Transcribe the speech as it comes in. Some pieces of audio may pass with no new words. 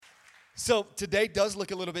So today does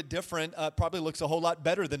look a little bit different. Probably looks a whole lot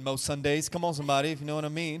better than most Sundays. Come on, somebody, if you know what I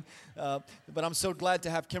mean. But I'm so glad to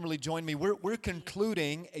have Kimberly join me. We're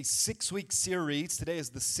concluding a 6-week series. Today is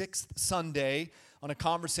the 6th Sunday on a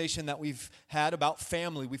conversation that we've had about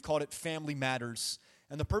family. We've called it Family Matters.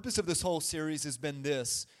 And the purpose of this whole series has been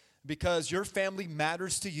this: because your family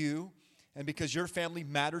matters to you and because your family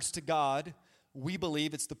matters to God, we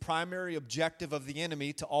believe it's the primary objective of the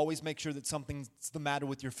enemy to always make sure that something's the matter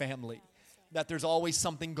with your family, that there's always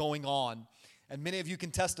something going on. And many of you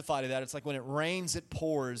can testify to that. It's like when it rains, it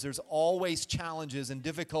pours. There's always challenges and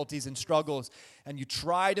difficulties and struggles, and you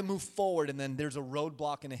try to move forward, and then there's a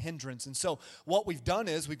roadblock and a hindrance. And so what we've done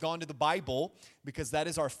is we've gone to the Bible, because that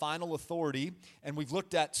is our final authority, and we've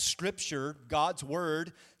looked at Scripture, God's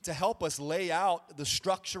Word, to help us lay out the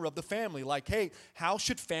structure of the family. Like, hey, how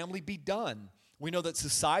should family be done? We know that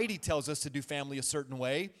society tells us to do family a certain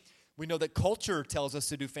way. We know that culture tells us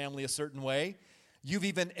to do family a certain way. You've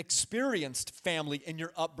even experienced family in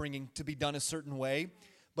your upbringing to be done a certain way.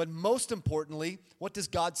 But most importantly, what does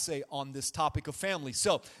God say on this topic of family?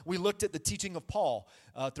 So we looked at the teaching of Paul.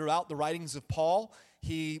 Throughout the writings of Paul,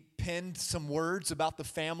 he penned some words about the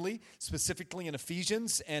family, specifically in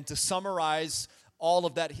Ephesians. And to summarize all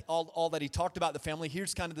of that, all that he talked about the family,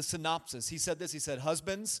 here's kind of the synopsis. He said this, he said,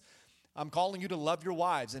 "Husbands, I'm calling you to love your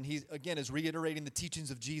wives." And he, again, is reiterating the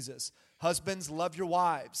teachings of Jesus. Husbands, love your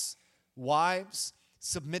wives. Wives,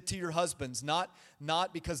 submit to your husbands, not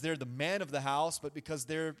because they're the man of the house, but because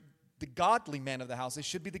they're the godly man of the house. They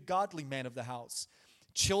should be the godly man of the house.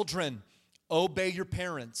 Children, obey your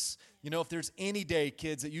parents. You know, if there's any day,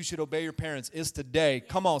 kids, that you should obey your parents, it's today.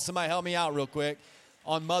 Come on, somebody help me out real quick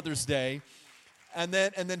on Mother's Day. And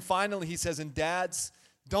then finally he says, and dads,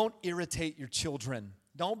 don't irritate your children.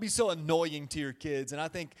 Don't be so annoying to your kids. And I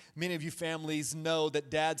think many of you families know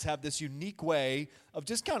that dads have this unique way of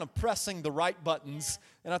just kind of pressing the right buttons.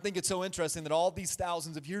 And I think it's so interesting that all these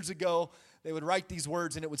thousands of years ago, they would write these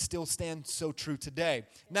words and it would still stand so true today.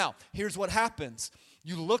 Now, here's what happens.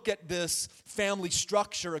 You look at this family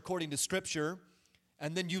structure according to Scripture,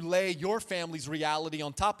 and then you lay your family's reality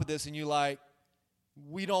on top of this, and you're like,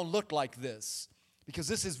 we don't look like this, because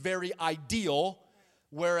this is very ideal,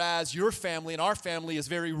 whereas your family and our family is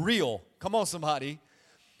very real. Come on, somebody.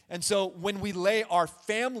 And so when we lay our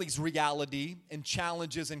family's reality and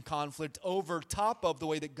challenges and conflict over top of the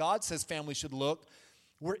way that God says family should look,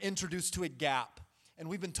 we're introduced to a gap. And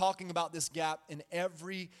we've been talking about this gap in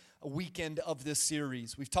every weekend of this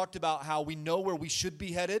series. We've talked about how we know where we should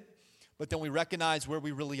be headed, but then we recognize where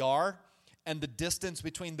we really are, and the distance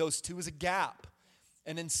between those two is a gap.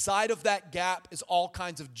 And inside of that gap is all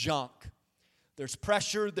kinds of junk. There's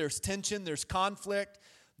pressure, there's tension, there's conflict,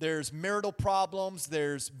 there's marital problems,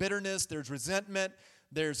 there's bitterness, there's resentment,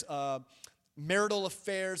 there's marital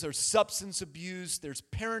affairs, there's substance abuse, there's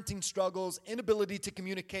parenting struggles, inability to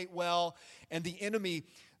communicate well, and the enemy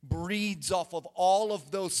breeds off of all of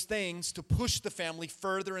those things to push the family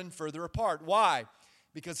further and further apart. Why?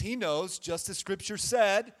 Because he knows, just as Scripture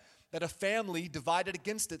said, that a family divided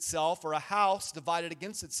against itself, or a house divided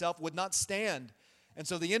against itself, would not stand. And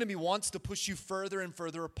so the enemy wants to push you further and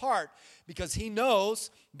further apart, because he knows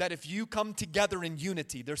that if you come together in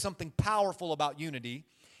unity, there's something powerful about unity.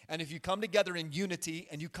 And if you come together in unity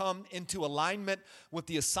and you come into alignment with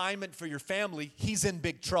the assignment for your family, he's in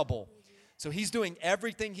big trouble. So he's doing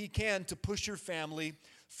everything he can to push your family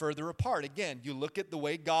further apart. Again, you look at the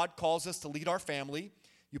way God calls us to lead our family.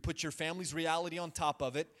 You put your family's reality on top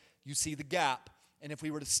of it. You see the gap. And if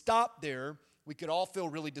we were to stop there, we could all feel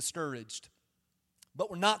really discouraged. But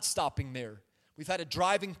we're not stopping there. We've had a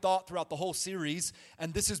driving thought throughout the whole series,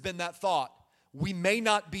 and this has been that thought. We may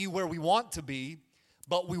not be where we want to be,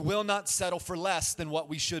 but we will not settle for less than what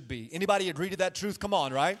we should be. Anybody agree to that truth? Come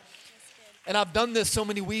on, right? And I've done this so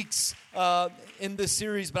many weeks in this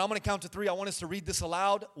series, but I'm going to count to 3. I want us to read this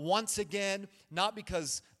aloud once again, not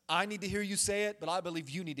because I need to hear you say it, but I believe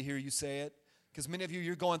you need to hear you say it, because many of you,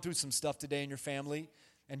 you're going through some stuff today in your family.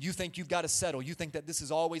 And you think you've got to settle. You think that this is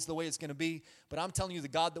always the way it's going to be. But I'm telling you, the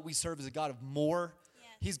God that we serve is a God of more. Yeah.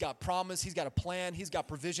 He's got promise. He's got a plan. He's got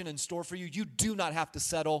provision in store for you. You do not have to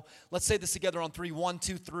settle. Let's say this together on 3. 1,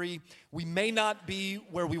 2, 3. We may not be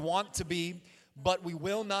where we want to be, but we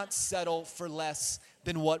will not settle for less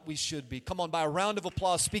than what we should be. Come on, by a round of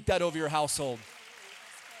applause, speak that over your household.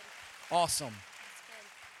 Awesome.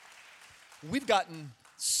 We've gotten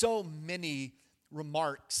so many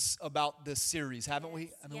remarks about this series, haven't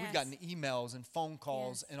we? I mean, we've gotten emails and phone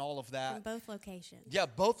calls and all of that. From both locations. Yeah,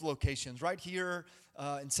 both locations, right here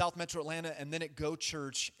in South Metro Atlanta and then at Go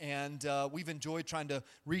Church. And we've enjoyed trying to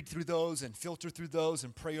read through those and filter through those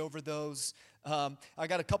and pray over those. I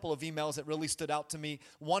got a couple of emails that really stood out to me.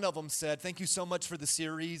 One of them said, "Thank you so much for the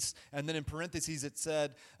series." And then in parentheses it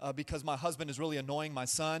said, "Because my husband is really annoying my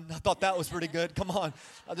son." I thought that was pretty good. Come on.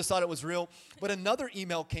 I just thought it was real. But another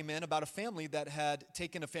email came in about a family that had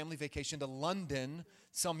taken a family vacation to London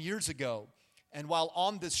some years ago. And while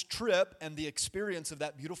on this trip and the experience of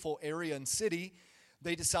that beautiful area and city,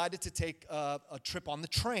 they decided to take a trip on the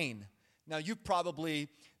train. Now, you've probably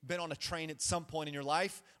been on a train at some point in your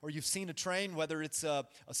life, or you've seen a train, whether it's a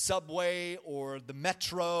subway or the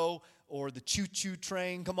metro or the choo-choo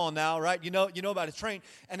train. Come on now, right? You know about a train.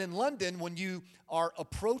 And in London, when you are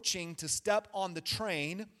approaching to step on the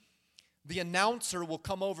train, the announcer will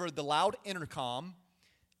come over the loud intercom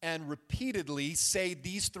and repeatedly say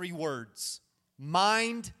these three words: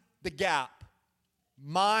 mind the gap,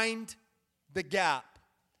 mind the gap,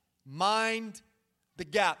 mind the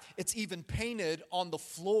gap. It's even painted on the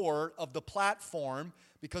floor of the platform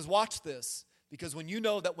because, watch this, because when you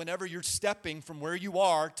know that whenever you're stepping from where you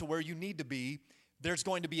are to where you need to be, there's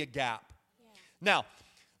going to be a gap. Yeah. Now,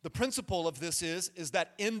 the principle of this is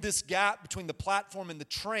that in this gap between the platform and the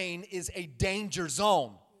train is a danger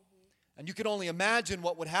zone. Mm-hmm. And you can only imagine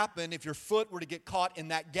what would happen if your foot were to get caught in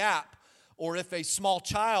that gap, or if a small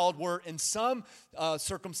child were in some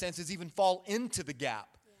circumstances even fall into the gap.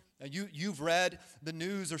 Now, you've read the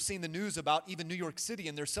news or seen the news about even New York City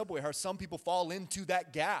and their subway, how some people fall into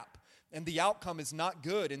that gap, and the outcome is not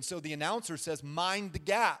good. And so the announcer says, mind the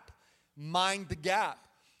gap, mind the gap.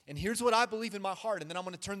 And here's what I believe in my heart, and then I'm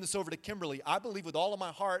going to turn this over to Kimberly. I believe with all of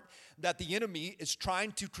my heart that the enemy is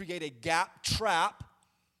trying to create a gap trap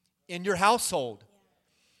in your household.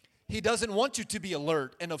 He doesn't want you to be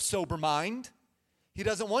alert and of sober mind. He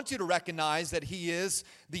doesn't want you to recognize that he is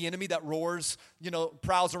the enemy that roars,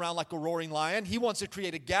 prowls around like a roaring lion. He wants to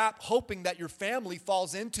create a gap, hoping that your family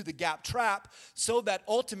falls into the gap trap so that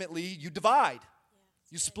ultimately you divide,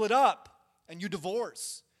 you split up, and you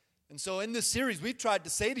divorce. And so in this series, we've tried to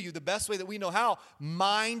say to you the best way that we know how: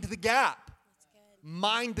 mind the gap.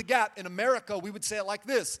 Mind the gap. In America, we would say it like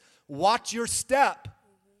this: watch your step.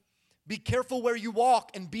 Be careful where you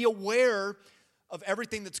walk and be aware of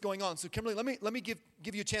everything that's going on. So Kimberly, let me give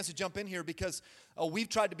you a chance to jump in here, because we've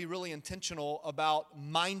tried to be really intentional about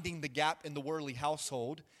minding the gap in the Worley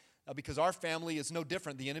household, because our family is no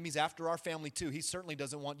different. The enemy's after our family too. He certainly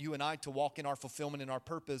doesn't want you and I to walk in our fulfillment and our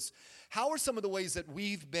purpose. How are some of the ways that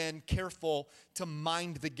we've been careful to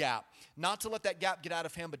mind the gap? Not to let that gap get out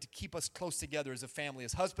of hand, but to keep us close together as a family,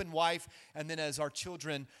 as husband, wife, and then as our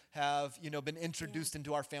children have, been introduced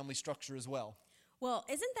into our family structure as well. Well,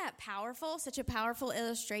 isn't that powerful? Such a powerful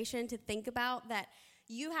illustration to think about, that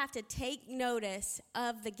you have to take notice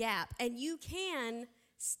of the gap, and you can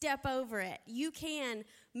step over it. You can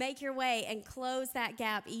make your way and close that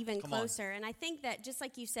gap even closer. And I think that, just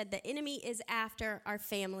like you said, the enemy is after our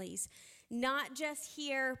families, not just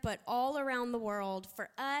here, but all around the world. For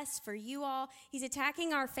us, for you all, he's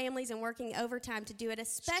attacking our families and working overtime to do it,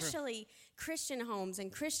 especially Christian homes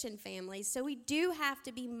and Christian families. So we do have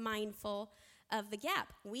to be mindful of the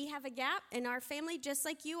gap. We have a gap in our family just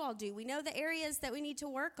like you all do. We know the areas that we need to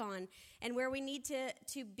work on and where we need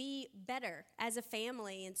to be better as a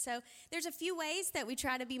family. And so there's a few ways that we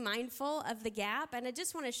try to be mindful of the gap, and I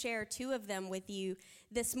just want to share two of them with you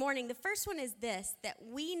this morning. The first one is this: that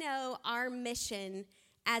we know our mission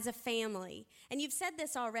as a family. And you've said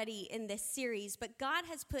this already in this series, but God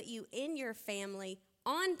has put you in your family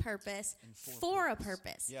on purpose, for a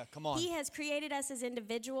purpose. Yeah, come on. He has created us as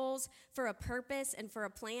individuals for a purpose and for a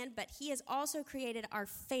plan, but he has also created our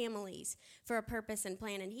families for a purpose and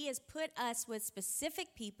plan. And he has put us with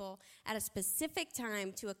specific people at a specific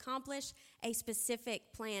time to accomplish a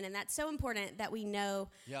specific plan. And that's so important that we know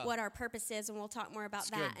what our purpose is, and we'll talk more about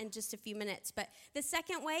that in just a few minutes. But the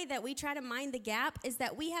second way that we try to mind the gap is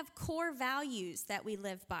that we have core values that we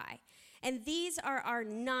live by. And these are our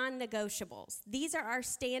non-negotiables. These are our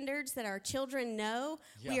standards that our children know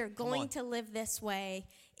we are going to live this way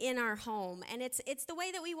in our home. And it's the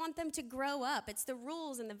way that we want them to grow up. It's the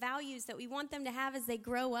rules and the values that we want them to have as they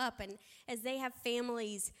grow up and as they have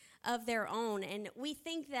families of their own. And we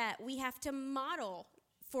think that we have to model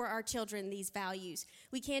for our children these values.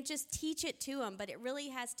 We can't just teach it to them, but it really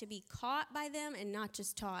has to be caught by them and not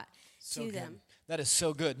just taught to them. That is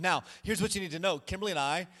so good. Now, here's what you need to know. Kimberly and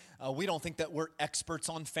I, we don't think that we're experts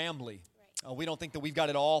on family. We don't think that we've got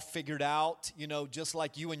it all figured out. Just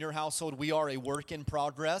like you and your household, we are a work in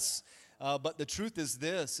progress. But the truth is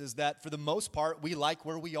this, is that for the most part, we like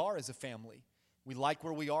where we are as a family. We like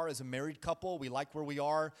where we are as a married couple. We like where we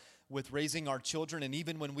are with raising our children. And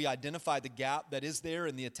even when we identify the gap that is there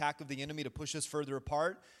and the attack of the enemy to push us further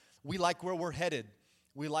apart, we like where we're headed.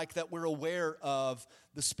 We like that we're aware of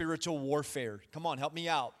the spiritual warfare. Come on, help me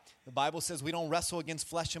out. The Bible says we don't wrestle against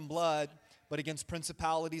flesh and blood, but against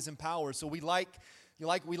principalities and powers. So we like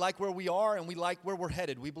where we are, and we like where we're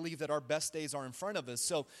headed. We believe that our best days are in front of us.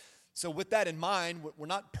 So with that in mind, we're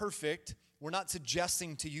not perfect. We're not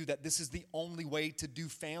suggesting to you that this is the only way to do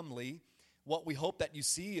family. What we hope that you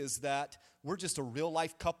see is that we're just a real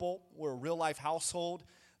life couple. We're a real life household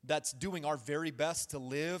that's doing our very best to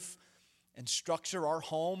live and structure our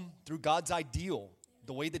home through God's ideal,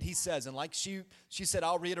 the way that He says. And like she said,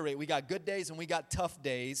 I'll reiterate, we got good days and we got tough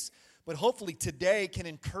days. But hopefully today can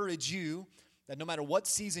encourage you that no matter what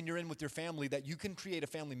season you're in with your family, that you can create a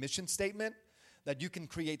family mission statement, that you can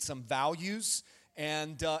create some values,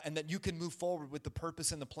 and that you can move forward with the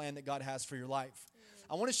purpose and the plan that God has for your life.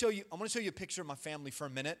 I want to show you a picture of my family for a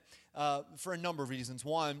minute, for a number of reasons.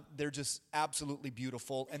 One, they're just absolutely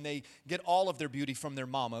beautiful, and they get all of their beauty from their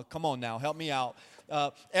mama. Come on now, help me out.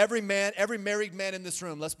 Every married man in this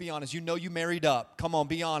room, let's be honest, you know you married up. Come on,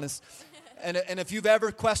 be honest. And if you've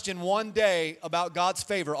ever questioned one day about God's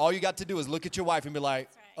favor, all you got to do is look at your wife and be like,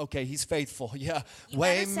 okay, He's faithful. Yeah,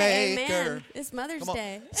 Waymaker. It's Mother's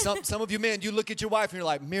Day. Some of you men, you look at your wife and you're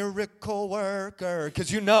like, miracle worker,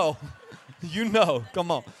 because you know. You know, come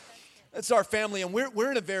on. It's our family, and we're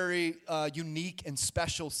in a very unique and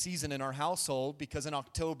special season in our household because in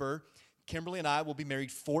October, Kimberly and I will be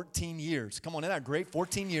married 14 years. Come on, isn't that great?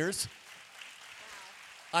 14 years.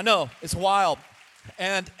 Wow. I know, it's wild.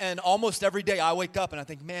 And almost every day I wake up and I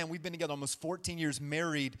think, man, we've been together almost 14 years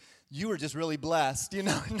married. You were just really blessed,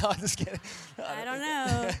 No, I'm just kidding. I don't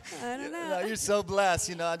know. No, you're so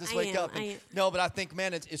blessed, I just wake up. No, but I think,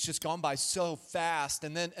 man, it's just gone by so fast.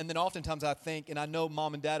 And then oftentimes I think, and I know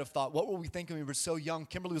Mom and Dad have thought, what were we thinking when we were so young?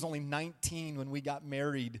 Kimberly was only 19 when we got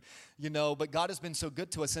married, But God has been so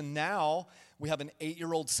good to us. And now we have an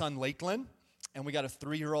 8-year-old son, Lakeland, and we got a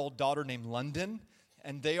 3-year-old daughter named London.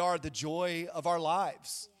 And they are the joy of our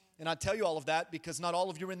lives. And I tell you all of that because not all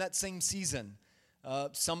of you are in that same season.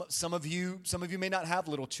 Some of you may not have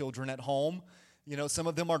little children at home. Some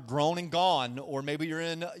of them are grown and gone, or maybe you're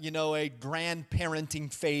in, a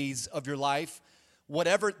grandparenting phase of your life.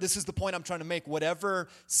 Whatever, this is the point I'm trying to make. Whatever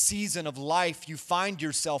season of life you find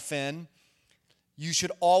yourself in, you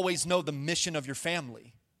should always know the mission of your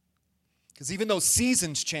family. Because even though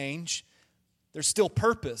seasons change, there's still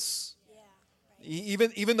purpose.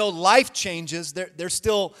 Even though life changes, there's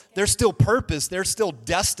still purpose, there's still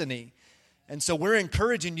destiny. And so we're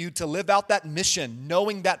encouraging you to live out that mission,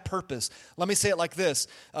 knowing that purpose. Let me say it like this.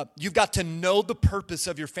 You've got to know the purpose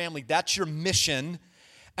of your family. That's your mission.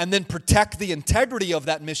 And then protect the integrity of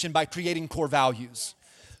that mission by creating core values.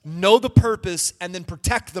 Know the purpose and then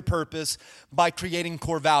protect the purpose by creating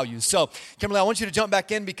core values. So, Kimberly, I want you to jump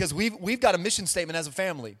back in because we've got a mission statement as a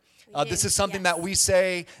family. This is something that we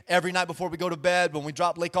say every night before we go to bed, when we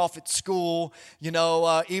drop Lake off at school, even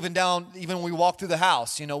when we walk through the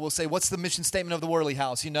house, we'll say, what's the mission statement of the Worley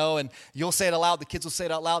House, and you'll say it aloud, the kids will say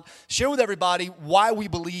it out loud. Share with everybody why we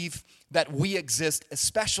believe that we exist,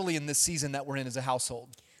 especially in this season that we're in as a household.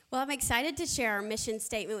 Well, I'm excited to share our mission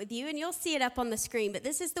statement with you, and you'll see it up on the screen, but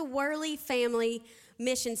this is the Worley family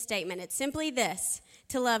mission statement. It's simply this: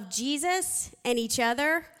 to love Jesus and each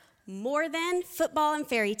other more than football and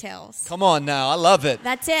fairy tales. Come on now, I love it.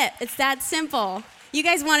 That's it. It's that simple. You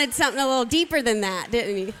guys wanted something a little deeper than that,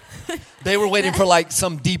 didn't you? They were waiting for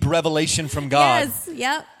some deep revelation from God. Yes,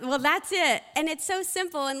 yep. Well, that's it. And it's so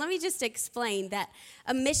simple. And let me just explain that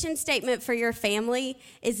a mission statement for your family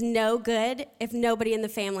is no good if nobody in the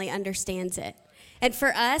family understands it. And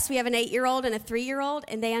for us, we have an 8-year-old and a 3-year-old,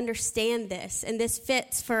 and they understand this, and this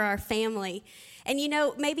fits for our family. And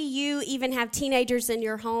maybe you even have teenagers in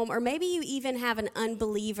your home, or maybe you even have an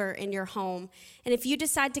unbeliever in your home. And if you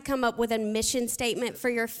decide to come up with a mission statement for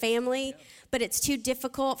your family, but it's too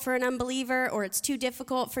difficult for an unbeliever, or it's too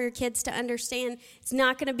difficult for your kids to understand, it's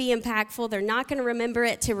not going to be impactful. They're not going to remember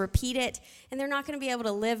it to repeat it, and they're not going to be able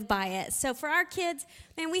to live by it. So for our kids,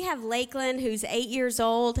 man, we have Lakeland, who's 8 years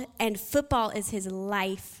old, and football is his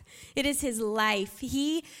life. It is his life.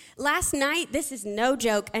 Last night, this is no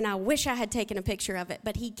joke, and I wish I had taken a picture of it,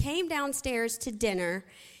 but he came downstairs to dinner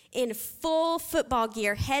in full football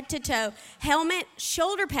gear, head to toe, helmet,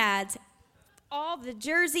 shoulder pads, all the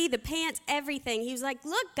jersey, the pants, everything. He was like,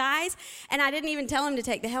 look, guys. And I didn't even tell him to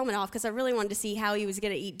take the helmet off because I really wanted to see how he was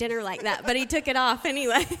going to eat dinner like that. But he took it off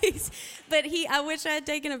anyways. But I wish I had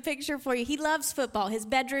taken a picture for you. He loves football. His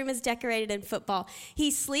bedroom is decorated in football. He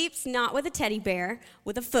sleeps not with a teddy bear,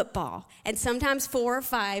 with a football. And sometimes 4 or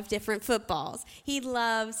 5 different footballs. He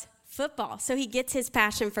loves football. So he gets his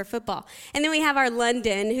passion for football. And then we have our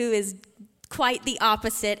London, who is quite the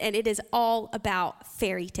opposite, and it is all about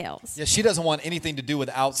fairy tales. Yeah, she doesn't want anything to do with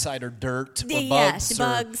outside or dirt or bugs. Yes,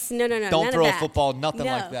 bugs. No, Don't none throw of a that. football, nothing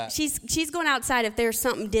No. like that. She's going outside if there's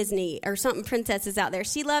something Disney or something princesses out there.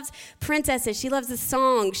 She loves princesses. She loves the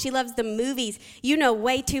songs. She loves the movies. You know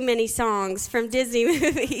way too many songs from Disney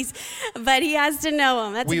movies, but he has to know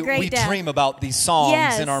them. That's a great We dad. dream about these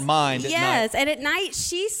songs in our mind at night. Yes, and at night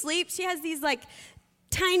she sleeps. She has these like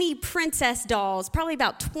tiny princess dolls, probably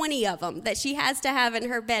about 20 of them that she has to have in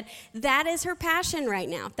her bed. That is her passion right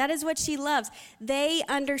now. That is what she loves. They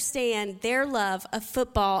understand their love of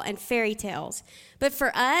football and fairy tales. But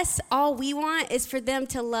for us, all we want is for them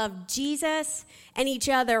to love Jesus and each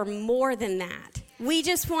other more than that. We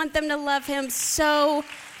just want them to love him so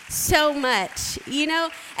much, you know?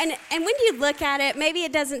 And when you look at it, maybe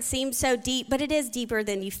it doesn't seem so deep, but it is deeper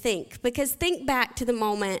than you think. Because think back to the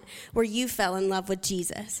moment where you fell in love with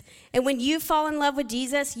Jesus. And when you fall in love with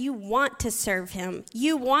Jesus, you want to serve him.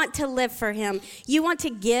 You want to live for him. You want to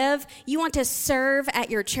give. You want to serve at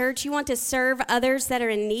your church. You want to serve others that are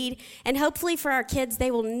in need. And hopefully for our kids, they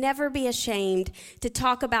will never be ashamed to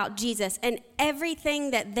talk about Jesus. And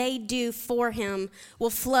everything that they do for him will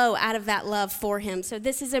flow out of that love for him. So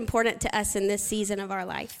this is important to us in this season of our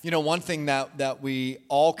life. You know, one thing that we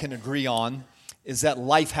all can agree on is that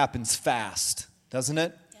life happens fast, doesn't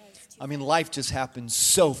it? I mean, life just happens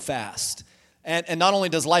so fast. And not only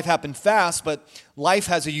does life happen fast, but life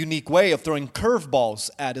has a unique way of throwing curveballs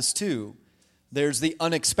at us too. There's the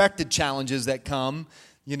unexpected challenges that come,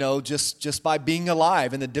 you know, just by being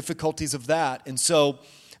alive and the difficulties of that. And so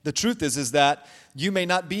the truth is that you may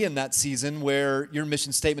not be in that season where your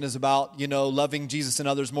mission statement is about, you know, loving Jesus and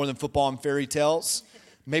others more than football and fairy tales.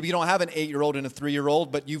 Maybe you don't have an 8-year-old and a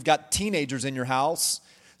 3-year-old, but you've got teenagers in your house.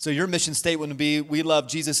 So your mission statement would be, we love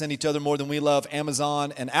Jesus and each other more than we love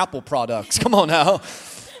Amazon and Apple products. Come on now.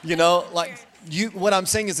 You know, like what I'm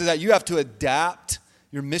saying is that you have to adapt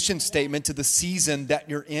your mission statement to the season that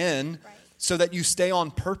you're in so that you stay on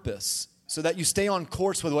purpose, so that you stay on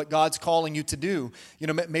course with what God's calling you to do. You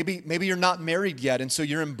know, maybe you're not married yet, and so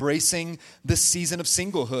you're embracing this season of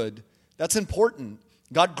singlehood. That's important.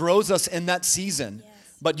 God grows us in that season.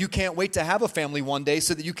 But you can't wait to have a family one day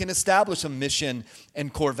so that you can establish a mission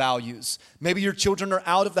and core values. Maybe your children are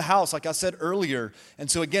out of the house, like I said earlier.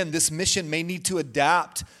 And so again, this mission may need to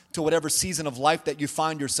adapt to whatever season of life that you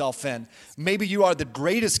find yourself in. Maybe you are the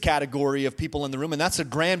greatest category of people in the room, and that's the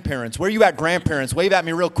grandparents. Where are you at, grandparents? Wave at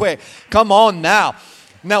me real quick. Come on now.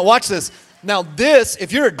 Now watch this. Now this,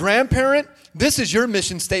 if you're a grandparent, this is your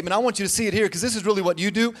mission statement. I want you to see it here because this is really what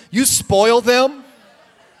you do. You spoil them.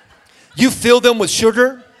 You fill them with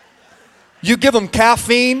sugar. You give them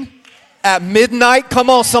caffeine at midnight. Come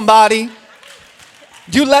on, somebody.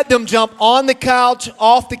 You let them jump on the couch,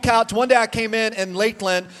 off the couch. One day I came in and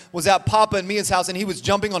Lakeland was at Papa and Mia's house and he was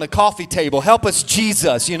jumping on a coffee table. Help us,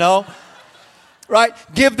 Jesus, you know. Right?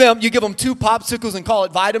 You give them 2 popsicles and call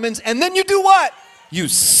it vitamins. And then you do what? You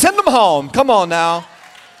send them home. Come on now.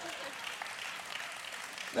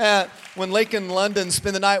 When Lake and London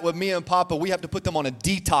spend the night with Mia and Papa, we have to put them on a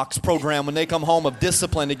detox program when they come home of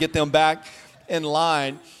discipline to get them back in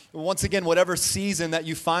line. Once again, whatever season that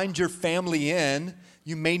you find your family in,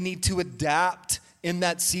 you may need to adapt in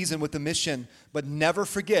that season with the mission. But never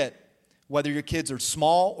forget, whether your kids are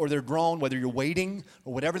small or they're grown, whether you're waiting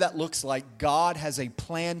or whatever that looks like, God has a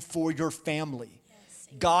plan for your family.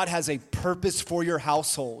 God has a purpose for your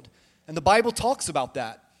household. And the Bible talks about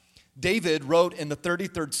that. David wrote in the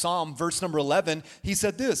 33rd Psalm, verse number 11, he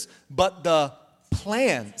said this, but the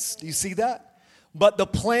plans, do you see that? But the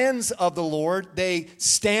plans of the Lord, they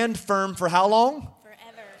stand firm for how long?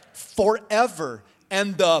 Forever.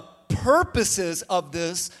 And the purposes of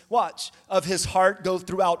this, watch, of his heart go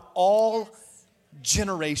throughout all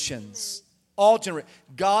generations. All generations.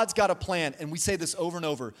 God's got a plan, and we say this over and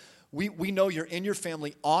over. We know you're in your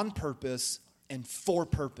family on purpose and for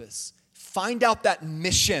purpose. Find out that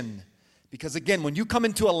mission. Because again, when you come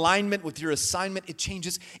into alignment with your assignment, it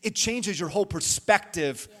changes your whole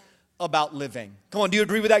perspective about living. Come on, do you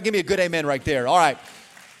agree with that? Give me a good amen right there. All right.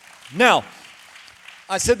 Now,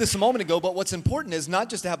 I said this a moment ago, but what's important is not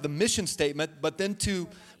just to have the mission statement, but then to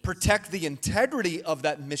protect the integrity of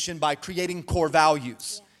that mission by creating core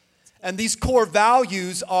values. And these core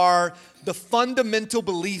values are the fundamental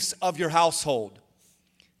beliefs of your household.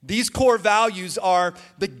 These core values are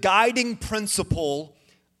the guiding principle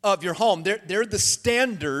of your home. They're the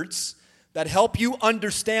standards that help you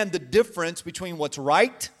understand the difference between what's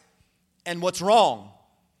right and what's wrong.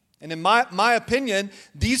 And in my opinion,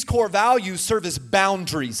 these core values serve as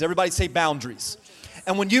boundaries. Everybody say boundaries.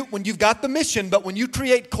 And when you've got the mission, but when you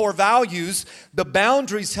create core values, the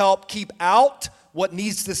boundaries help keep out what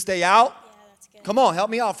needs to stay out. Yeah, that's good. Come on, help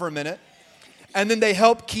me out for a minute. And then they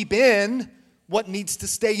help keep in what needs to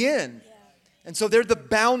stay in. Yeah. And so they're the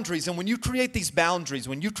boundaries. And when you create these boundaries,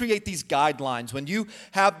 when you create these guidelines, when you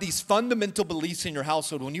have these fundamental beliefs in your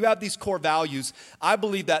household, when you have these core values, I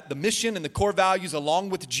believe that the mission and the core values along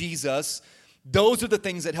with Jesus, those are the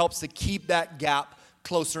things that helps to keep that gap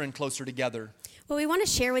closer and closer together. Well, we want to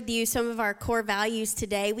share with you some of our core values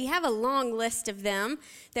today. We have a long list of them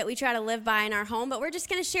that we try to live by in our home, but we're just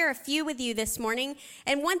going to share a few with you this morning.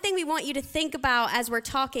 And one thing we want you to think about as we're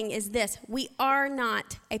talking is this: we are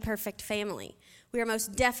not a perfect family. We are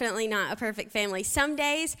most definitely not a perfect family. Some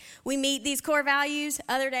days we meet these core values,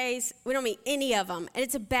 other days we don't meet any of them, and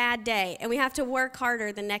it's a bad day, and we have to work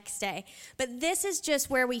harder the next day. But this is just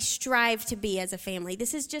where we strive to be as a family.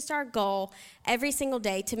 This is just our goal every single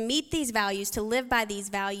day, to meet these values, to live by these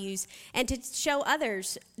values, and to show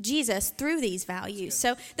others Jesus through these values.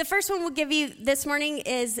 So the first one we'll give you this morning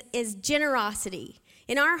is generosity.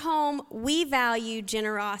 In our home, we value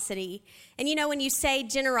generosity. And you know, when you say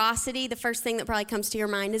generosity, the first thing that probably comes to your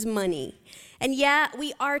mind is money. And yeah,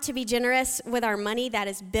 we are to be generous with our money. That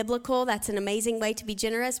is biblical. That's an amazing way to be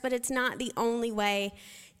generous, but it's not the only way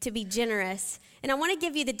to be generous. And I want to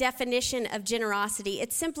give you the definition of generosity.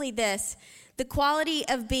 It's simply this: the quality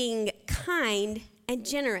of being kind and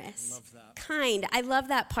generous. Love that. Kind. I love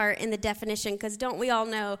that part in the definition, because don't we all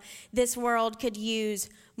know this world could use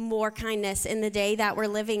more kindness in the day that we're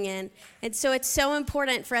living in. And so it's so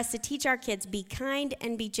important for us to teach our kids, be kind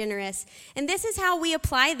and be generous. And this is how we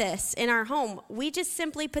apply this in our home. We just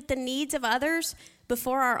simply put the needs of others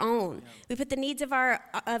before our own. Yeah. We put the needs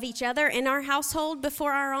of each other in our household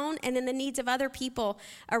before our own, and then the needs of other people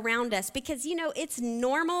around us. Because, you know, it's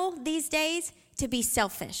normal these days to be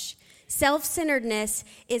selfish. Self-centeredness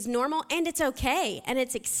is normal, and it's okay, and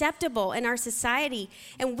it's acceptable in our society.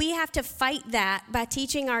 And we have to fight that by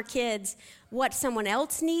teaching our kids what someone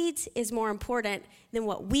else needs is more important than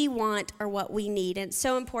what we want or what we need. And it's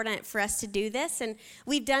so important for us to do this. And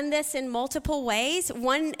we've done this in multiple ways.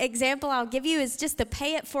 One example I'll give you is just the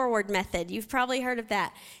pay it forward method. You've probably heard of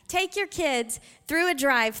that. Take your kids through a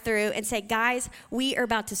drive-through and say, guys, we are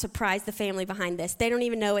about to surprise the family behind this. They don't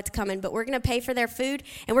even know it's coming, but we're going to pay for their food,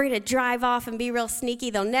 and we're going to drive off and be real sneaky.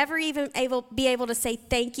 They'll never even be able to say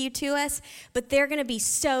thank you to us, but they're going to be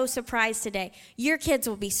so surprised today. Your kids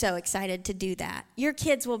will be so excited to do that. Your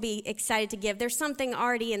kids will be excited to give. There's something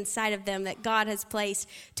already inside of them that God has placed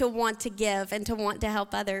to want to give and to want to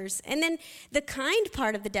help others. And then the kind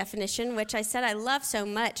part of the definition, which I said I love so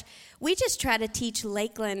much, we just try to teach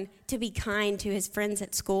Lakeland to be kind to his friends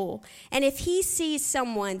at school. And if he sees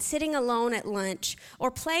someone sitting alone at lunch or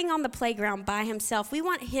playing on the playground by himself, we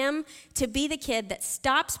want him to be the kid that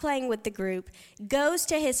stops playing with the group, goes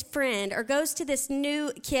to his friend or goes to this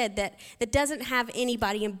new kid that doesn't have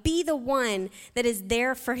anybody, and be the one that is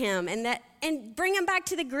there for him and bring him back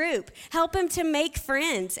to the group. Help him to make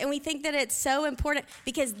friends. And we think that it's so important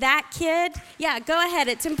because that kid, yeah, go ahead.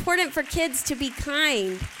 It's important for kids to be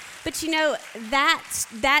kind. But you know,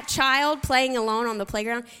 that child playing alone on the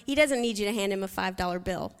playground, he doesn't need you to hand him a $5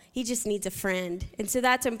 bill. He just needs a friend. And so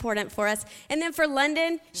that's important for us. And then for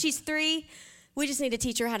London, she's 3. We just need to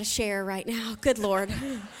teach her how to share right now. Good Lord.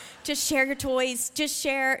 Just share your toys. Just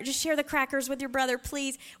share the crackers with your brother,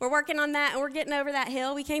 please. We're working on that, and we're getting over that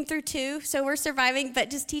hill. We came through 2, so we're surviving.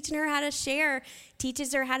 But just teaching her how to share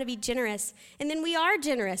teaches her how to be generous. And then we are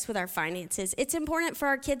generous with our finances. It's important for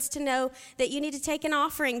our kids to know that you need to take an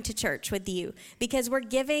offering to church with you, because we're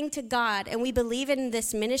giving to God, and we believe in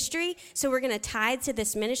this ministry, so we're going to tithe to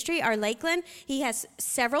this ministry. Our Lakeland, he has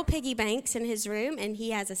several piggy banks in his room, and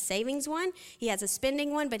he has a savings one, he has a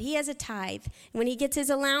spending one, but he has a tithe. When he gets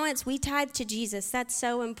his allowance, we tithe to Jesus. That's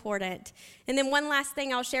so important. And then one last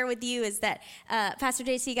thing I'll share with you is that Pastor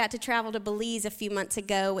JC got to travel to Belize a few months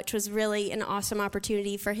ago, which was really an awesome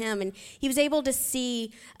opportunity for him. And he was able to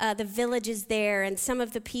see the villages there and some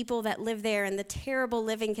of the people that live there and the terrible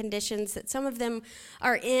living conditions that some of them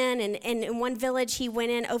are in. And in one village he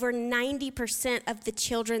went in, over 90% of the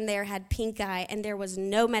children there had pink eye, and there was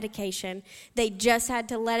no medication. They just had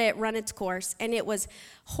to let it run its course, and it was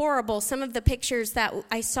horrible. Some of the pictures that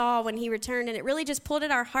I saw when he returned, and it really just pulled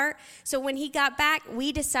at our heart. So when he got back,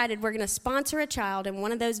 we decided we're going to sponsor a child in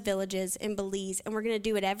one of those villages in Belize, and we're going to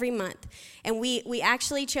do it every month. And we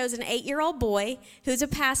actually chose an 8-year-old boy who's a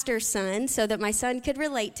pastor's son, so that my son could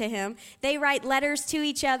relate to him. They write letters to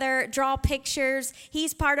each other, draw pictures.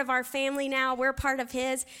 He's part of our family now. We're part of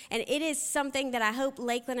his. And it is something that I hope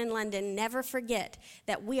Lakeland and London never forget,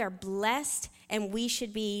 that we are blessed and we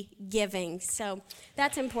should be giving. So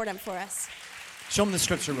that's important for us. Show them the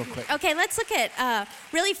scripture real quick. Okay, let's look at,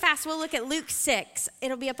 really fast, we'll look at Luke 6.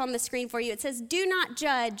 It'll be up on the screen for you. It says, do not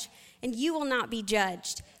judge, and you will not be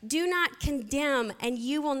judged. Do not condemn, and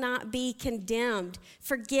you will not be condemned.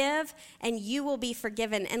 Forgive, and you will be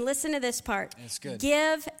forgiven. And listen to this part. That's good.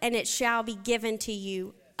 Give, and it shall be given to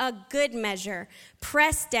you. A good measure,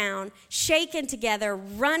 pressed down, shaken together,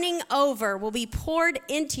 running over, will be poured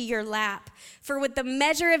into your lap. For with the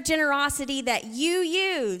measure of generosity that you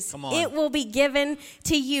use, it will be given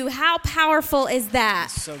to you. How powerful is that?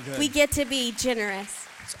 That's so good. We get to be generous.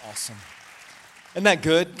 That's awesome. Isn't that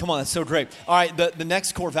good? Come on, that's so great. All right, the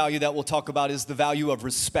next core value that we'll talk about is the value of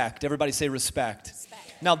respect. Everybody say respect.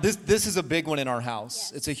 Now, this is a big one in our house.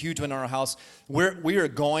 Yes. It's a huge one in our house. We are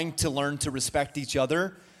going to learn to respect each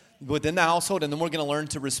other within the household, and then we're going to learn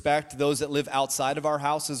to respect those that live outside of our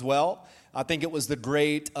house as well. I think it was the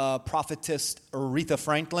great prophetess Aretha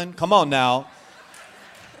Franklin. Come on now.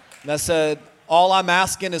 That said, all I'm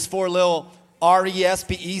asking is for a little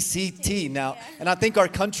R-E-S-P-E-C-T now. And I think our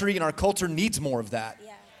country and our culture needs more of that.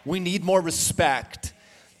 We need more respect.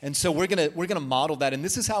 And so we're gonna model that. And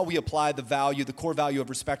this is how we apply the value, the core value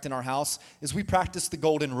of respect in our house, is we practice the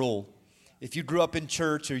golden rule. If you grew up in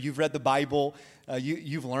church or you've read the Bible,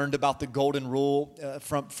 you've learned about the golden rule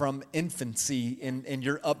from infancy in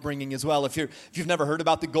your upbringing as well. If you've never heard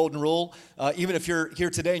about the golden rule, even if you're here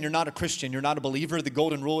today and you're not a Christian, you're not a believer, the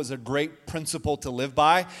golden rule is a great principle to live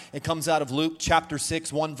by. It comes out of Luke chapter 6,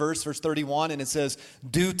 verse 31, and it says,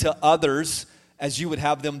 "Do to others as you would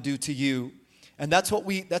have them do to you." And that's what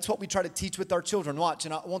we try to teach with our children. Watch,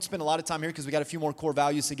 and I won't spend a lot of time here because we got a few more core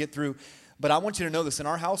values to get through. But I want you to know this. In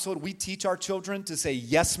our household, we teach our children to say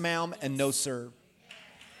yes, ma'am, and no, sir.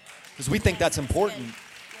 Because we think that's important.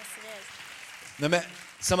 Yes, it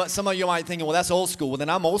is. Some of you might think, well, that's old school. Well, then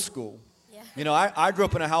I'm old school. Yeah. You know, I grew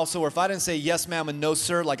up in a household where if I didn't say yes, ma'am, and no,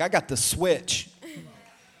 sir, like I got the switch.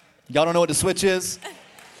 Y'all don't know what the switch is?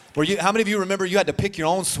 How many of you remember you had to pick your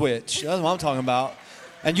own switch? That's what I'm talking about.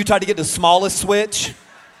 And you tried to get the smallest switch.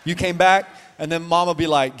 You came back, and then mama would be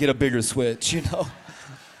like, get a bigger switch, you know.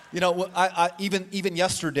 You know, even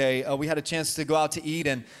yesterday, we had a chance to go out to eat,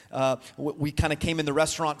 and we kind of came in the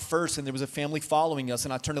restaurant first, and there was a family following us,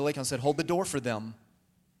 and I turned to Lake and I said, hold the door for them.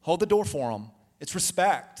 Hold the door for them. It's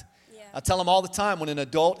respect. Yeah. I tell them all the time, when an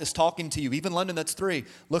adult is talking to you, even London, that's 3,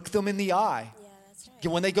 look them in the eye. Yeah, that's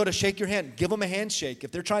right. When they go to shake your hand, give them a handshake.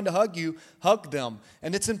 If they're trying to hug you, hug them.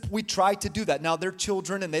 And we try to do that. Now, they're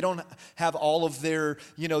children, and they don't have all of their,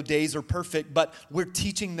 days are perfect, but we're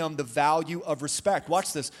teaching them the value of respect.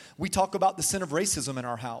 Watch this. We talk about the sin of racism in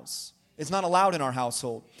our house. It's not allowed in our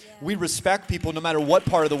household. Yeah. We respect people no matter what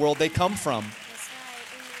part of the world they come from. That's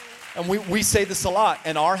right. And we say this a lot.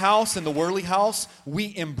 In our house, in the Worley house,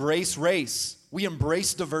 we embrace race. We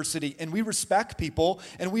embrace diversity, and we respect people,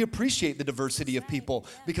 and we appreciate the diversity of people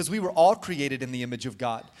because we were all created in the image of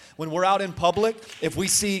God. When we're out in public, if we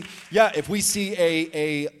see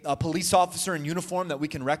a police officer in uniform that we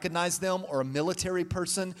can recognize them, or a military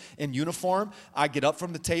person in uniform, I get up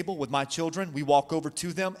from the table with my children, we walk over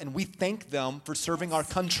to them, and we thank them for serving our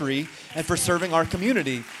country and for serving our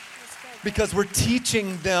community because we're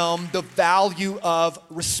teaching them the value of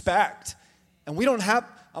respect. And we don't have...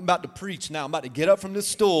 I'm about to preach now. I'm about to get up from this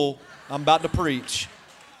stool. I'm about to preach.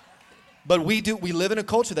 But we live in a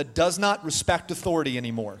culture that does not respect authority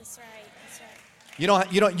anymore. That's right.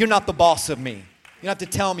 You're not the boss of me. You don't have to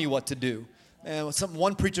tell me what to do. And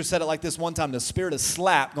one preacher said it like this one time: the spirit of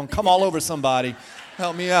slap gonna come all over somebody.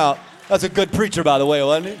 Help me out. That's a good preacher, by the way,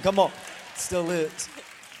 wasn't it? Come on. Still is.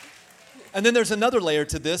 And then there's another layer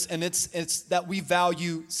to this, and it's that we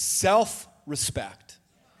value self-respect.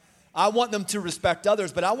 I want them to respect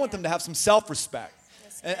others, but I want them to have some self-respect.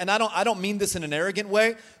 And I don't mean this in an arrogant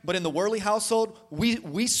way, but in the Worley household,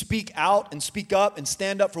 we speak out and speak up and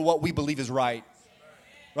stand up for what we believe is right.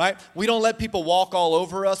 Right? We don't let people walk all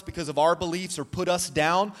over us because of our beliefs or put us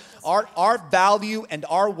down. Our value and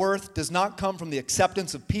our worth does not come from the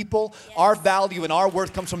acceptance of people. Yes. Our value and our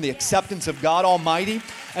worth comes from the acceptance of God Almighty.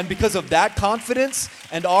 And because of that confidence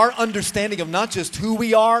and our understanding of not just who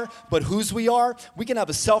we are, but whose we are, we can have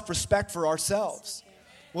a self-respect for ourselves.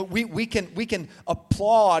 We can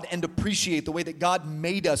applaud and appreciate the way that God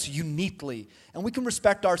made us uniquely. And we can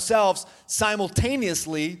respect ourselves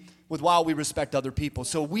simultaneously while we respect other people.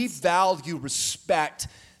 So we value respect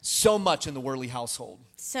so much in the Worley household.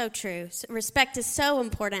 So true. Respect is so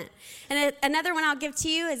important. And another one I'll give to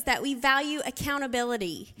you is that we value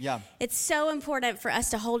accountability. Yeah. It's so important for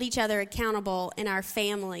us to hold each other accountable in our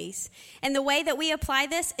families. And the way that we apply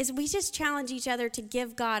this is we just challenge each other to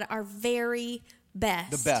give God our very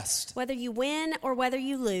best. The best. Whether you win or whether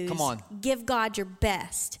you lose, Come on. give God your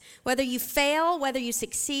best. Whether you fail, whether you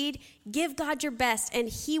succeed, give God your best, and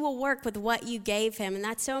he will work with what you gave him. And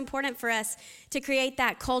that's so important for us to create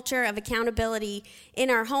that culture of accountability in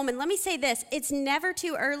our home. And let me say this, it's never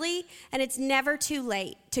too early and it's never too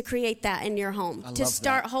late to create that in your home, to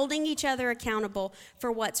start holding each other accountable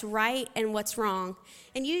for what's right and what's wrong.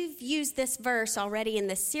 And you've used this verse already in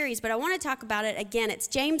this series, but I want to talk about it again. It's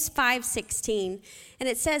James 5:16, and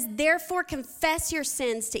it says, "Therefore confess your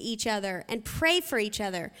sins to each other and pray for each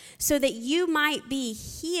other so that you might be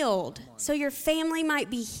healed," so your family might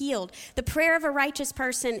be healed. The prayer of a righteous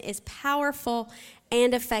person is powerful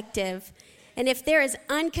and effective. And if there is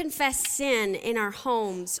unconfessed sin in our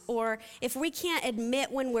homes, or if we can't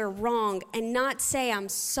admit when we're wrong and not say, "I'm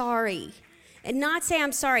sorry,"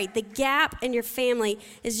 the gap in your family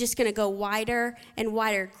is just going to go wider and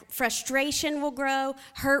wider. Frustration will grow,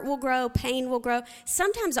 hurt will grow, pain will grow.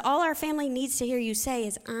 Sometimes all our family needs to hear you say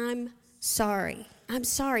is, "I'm sorry. I'm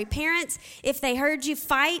sorry." Parents, if they heard you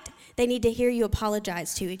fight, they need to hear you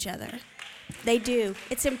apologize to each other. They do.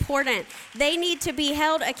 It's important. They need to be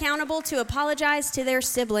held accountable to apologize to their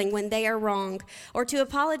sibling when they are wrong, or to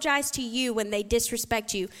apologize to you when they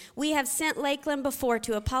disrespect you. We have sent Lakeland before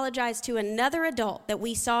to apologize to another adult that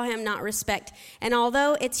we saw him not respect. And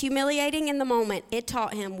although it's humiliating in the moment, it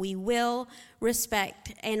taught him we will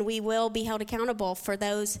respect and we will be held accountable for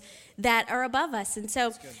those that are above us. And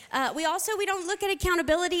so we don't look at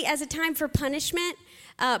accountability as a time for punishment.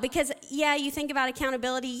 Because, you think about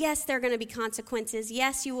accountability. Yes, there are going to be consequences.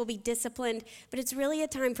 Yes, you will be disciplined. But it's really a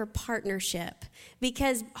time for partnership.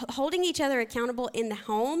 Because holding each other accountable in the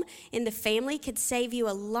home, in the family, could save you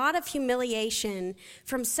a lot of humiliation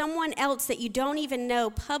from someone else that you don't even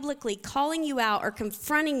know publicly calling you out or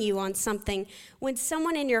confronting you on something, when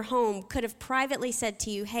someone in your home could have privately said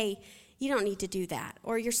to you, "Hey, you don't need to do that,"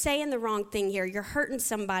 or "You're saying the wrong thing here, you're hurting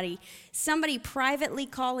somebody." Somebody privately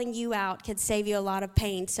calling you out could save you a lot of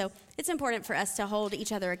pain. So it's important for us to hold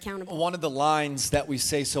each other accountable. One of the lines that we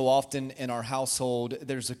say so often in our household,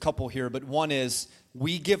 there's a couple here, but one is,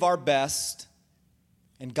 "We give our best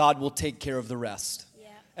and God will take care of the rest." Yeah.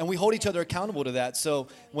 And we hold each other accountable to that. So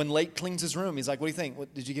when Lake cleans his room, he's like, "What do you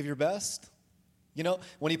think? Did you give your best?"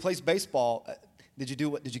 When he plays baseball, did you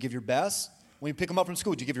give your best? When you pick them up from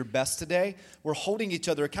school, did you give your best today? We're holding each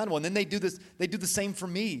other accountable. And then they do the same for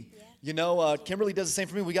me. Yeah. Kimberly does the same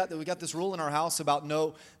for me. We got this rule in our house about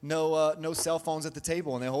no cell phones at the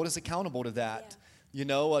table, and they hold us accountable to that.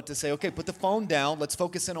 Yeah. To say, okay, put the phone down. Let's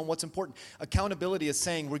focus in on what's important. Accountability is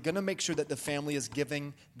saying we're going to make sure that the family is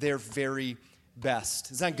giving their very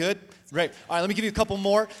best. Is that good? Great. All right, let me give you a couple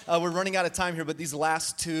more. We're running out of time here, but these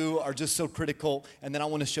last two are just so critical, and then I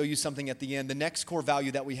want to show you something at the end. The next core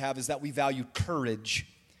value that we have is that we value courage.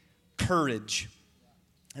 Courage.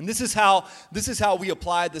 And this is how we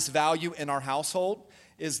apply this value in our household,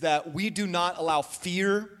 is that we do not allow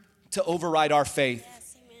fear to override our faith.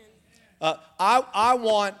 Yes, amen. I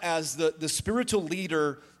want, as the spiritual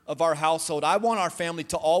leader of our household, I want our family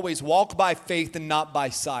to always walk by faith and not by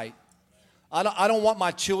sight. I don't want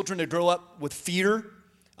my children to grow up with fear.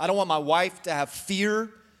 I don't want my wife to have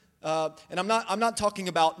fear. And I'm not talking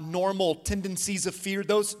about normal tendencies of fear.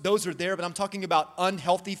 Those are there, but I'm talking about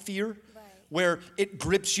unhealthy fear, where it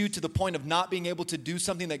grips you to the point of not being able to do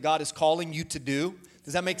something that God is calling you to do.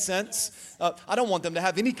 Does that make sense? I don't want them to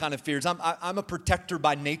have any kind of fears. I'm a protector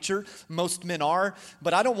by nature. Most men are.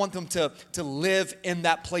 But I don't want them to live in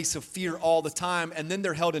that place of fear all the time, and then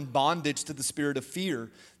they're held in bondage to the spirit of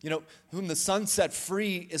fear. Whom the Son set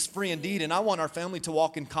free is free indeed. And I want our family to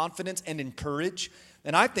walk in confidence and in courage.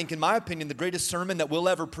 And I think, in my opinion, the greatest sermon that we'll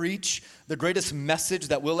ever preach, the greatest message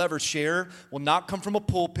that we'll ever share, will not come from a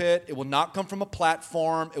pulpit. It will not come from a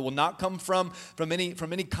platform. It will not come from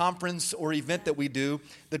any conference or event that we do.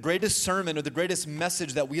 The greatest sermon or the greatest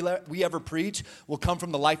message that we ever preach will come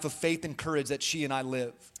from the life of faith and courage that she and I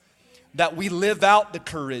live. That we live out the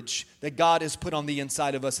courage that God has put on the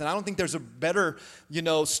inside of us. And I don't think there's a better,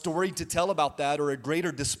 story to tell about that, or a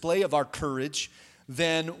greater display of our courage,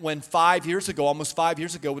 than when almost 5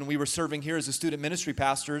 years ago, when we were serving here as a student ministry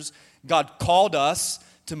pastors, God called us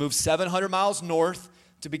to move 700 miles north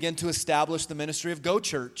to begin to establish the ministry of Go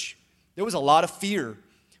Church. There was a lot of fear.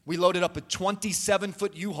 We loaded up a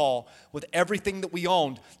 27-foot U-Haul with everything that we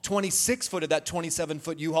owned. 26-foot of that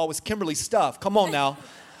 27-foot U-Haul was Kimberly's stuff. Come on now.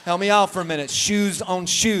 Help me out for a minute. Shoes on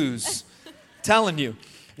shoes. Telling you.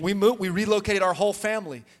 We relocated our whole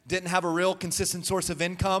family. Didn't have a real consistent source of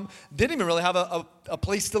income. Didn't even really have a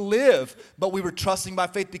place to live. But we were trusting by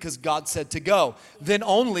faith because God said to go. Then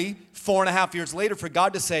only 4.5 years later for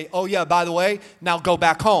God to say, "Oh yeah, by the way, now go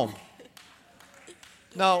back home."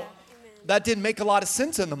 Now, that didn't make a lot of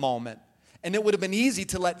sense in the moment. And it would have been easy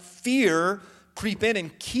to let fear creep in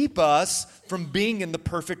and keep us from being in the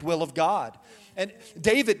perfect will of God. And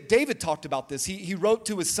David talked about this. He wrote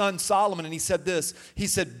to his son Solomon, and he said this. He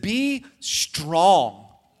said, be strong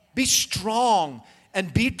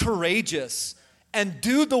and be courageous and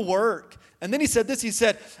do the work. And then he said this, he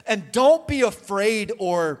said, and don't be afraid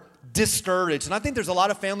or discouraged. And I think there's a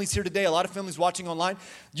lot of families here today, a lot of families watching online.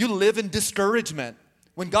 You live in discouragement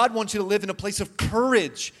when God wants you to live in a place of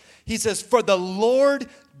courage. He says, for the Lord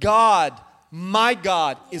God, my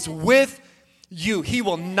God, is with you. He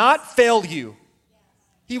will not fail you.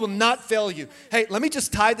 He will not fail you. Hey, let me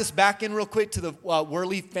just tie this back in real quick to the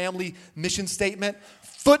Worley family mission statement.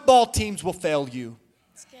 Football teams will fail you.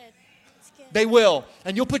 It's good. It's good. They will.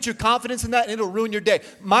 And you'll put your confidence in that, and it'll ruin your day.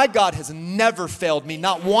 My God has never failed me,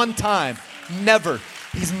 not one time. Never.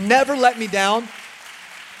 He's never let me down.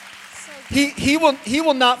 So He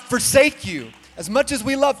will not forsake you. As much as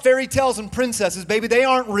we love fairy tales and princesses, baby, they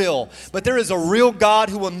aren't real. But there is a real God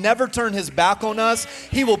who will never turn his back on us.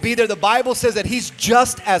 He will be there. The Bible says that he's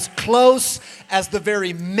just as close as the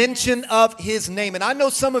very mention of his name. And I know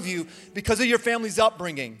some of you, because of your family's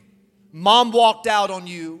upbringing, mom walked out on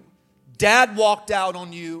you, dad walked out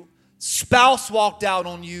on you, spouse walked out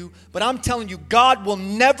on you, but I'm telling you, God will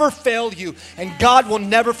never fail you, and God will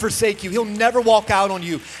never forsake you. He'll never walk out on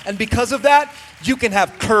you. And because of that, you can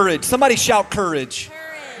have courage. Somebody shout courage.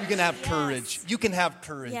 You can have courage. You can have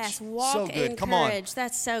courage. Yes, walk so good. in Come courage. on.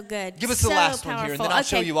 That's so good. Give us so the last powerful. one here, and then I'll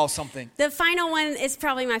show Okay. you all something. The final one is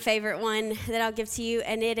probably my favorite one that I'll give to you,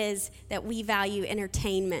 and it is that we value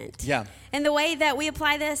entertainment. Yeah. And the way that we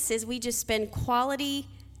apply this is we just spend quality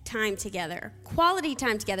time together. Quality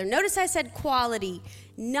time together. Notice I said quality,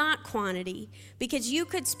 not quantity, because you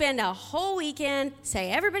could spend a whole weekend,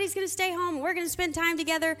 say everybody's going to stay home, we're going to spend time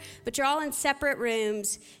together, but you're all in separate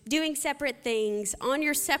rooms, doing separate things, on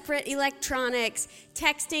your separate electronics,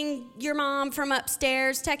 texting your mom from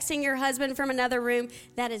upstairs, texting your husband from another room.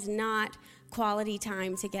 That is not quality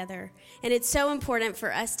time together. And it's so important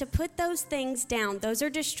for us to put those things down. Those are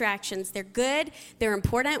distractions. They're good. They're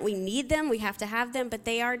important. We need them. We have to have them. But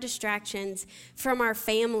they are distractions from our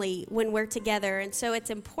family when we're together. And so it's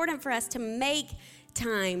important for us to make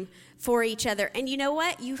time for each other. And you know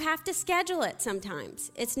what? You have to schedule it sometimes.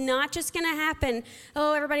 It's not just going to happen,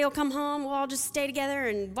 oh, everybody will come home, we'll all just stay together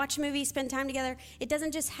and watch a movie, spend time together. It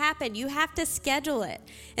doesn't just happen. You have to schedule it.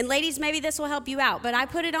 And ladies, maybe this will help you out, but I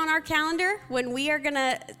put it on our calendar when we are going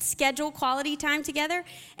to schedule quality time together,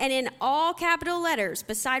 and in all capital letters,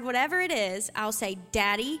 beside whatever it is, I'll say,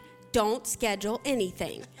 Daddy, don't schedule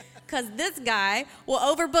anything. Because this guy will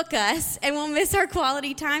overbook us and we'll miss our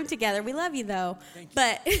quality time together. We love you, though.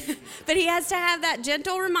 But he has to have that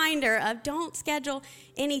gentle reminder of don't schedule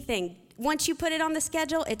anything. Once you put it on the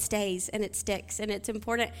schedule, it stays and it sticks and it's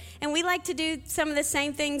important. And we like to do some of the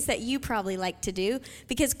same things that you probably like to do,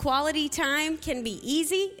 because quality time can be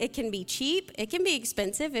easy, it can be cheap, it can be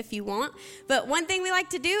expensive if you want. But one thing we like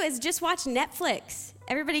to do is just watch Netflix.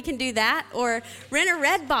 Everybody can do that, or rent a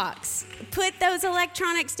Redbox. Put those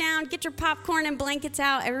electronics down, get your popcorn and blankets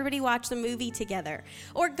out, everybody watch the movie together.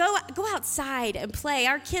 Or go outside and play.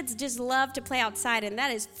 Our kids just love to play outside, and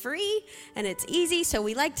that is free and it's easy, so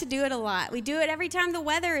we like to do it a lot. We do it every time the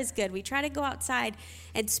weather is good. We try to go outside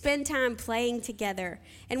and spend time playing together.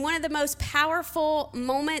 And one of the most powerful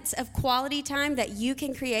moments of quality time that you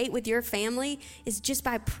can create with your family is just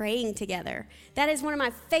by praying together. That is one of my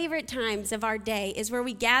favorite times of our day, is where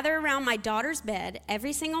we gather around my daughter's bed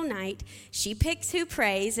every single night. She picks who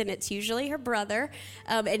prays, and it's usually her brother,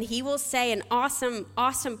 and he will say an awesome,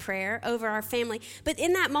 awesome prayer over our family. But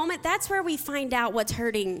in that moment, that's where we find out what's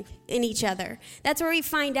hurting in each other. That's where we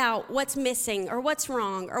find out what's missing or what's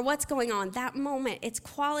wrong or what's going on. That moment, it's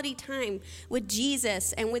quality time with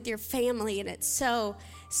Jesus and with your family, and it's so,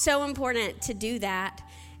 so important to do that.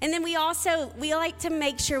 And then we like to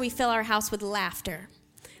make sure we fill our house with laughter.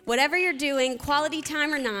 Whatever you're doing, quality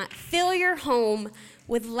time or not, fill your home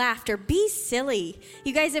with laughter. Be silly.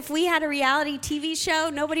 You guys, if we had a reality TV show,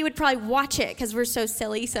 nobody would probably watch it because we're so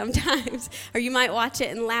silly sometimes. Or you might watch it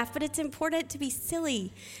and laugh. But it's important to be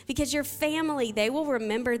silly because your family, they will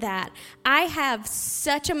remember that. I have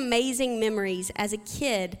such amazing memories as a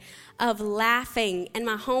kid of laughing and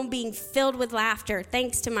my home being filled with laughter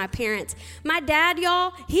thanks to my parents. My dad,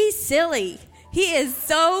 y'all, he's silly. He is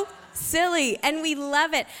so silly, and we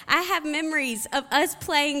love it. I have memories of us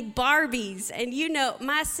playing Barbies, and you know,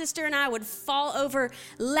 my sister and I would fall over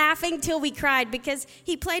laughing till we cried because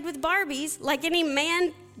he played with Barbies like any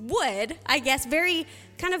man wood, I guess, very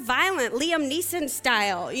kind of violent, Liam Neeson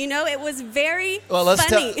style. You know, it was very let's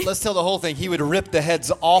funny. let's tell the whole thing. He would rip the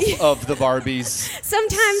heads off of the Barbies.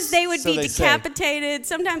 Sometimes they would So be they say. decapitated.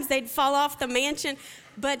 Sometimes they'd fall off the mansion.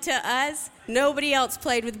 But to us, nobody else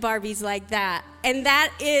played with Barbies like that. And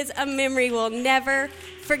that is a memory we'll never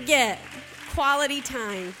forget. Quality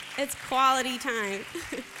time. It's quality time.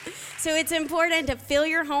 So it's important to fill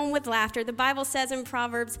your home with laughter. The Bible says in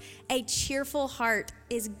Proverbs, a cheerful heart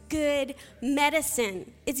is good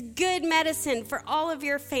medicine. It's good medicine for all of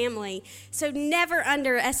your family. So never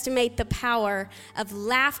underestimate the power of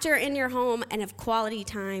laughter in your home and of quality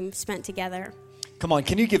time spent together. Come on,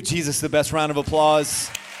 can you give Jesus the best round of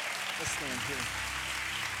applause? Let's stand here.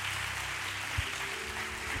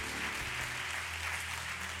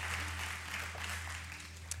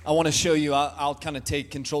 I want to show you, I'll kind of take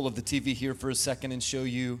control of the TV here for a second and show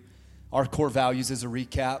you our core values as a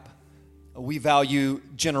recap. We value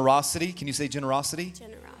generosity. Can you say generosity?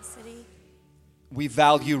 Generosity. We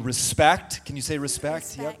value respect. Can you say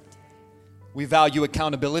respect? Yep. We value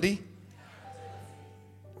accountability.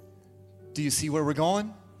 Do you see where we're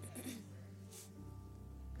going?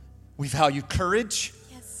 We value courage.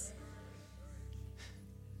 Yes.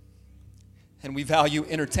 And we value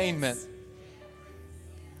entertainment. Yes.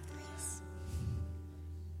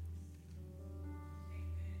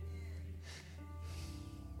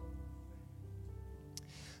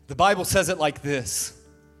 The Bible says it like this.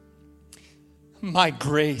 My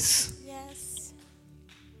grace Yes.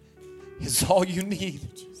 is all you need.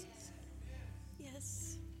 Jesus.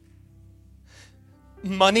 Yes.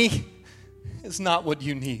 Money is not what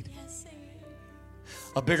you need. Yes. Amen.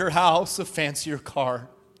 A bigger house, a fancier car,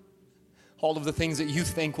 all of the things that you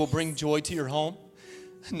think will bring joy to your home.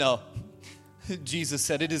 No. Jesus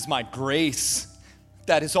said, it is my grace.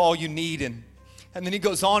 That is all you need. And then he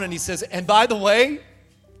goes on and he says, and by the way,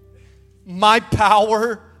 my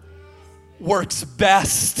power works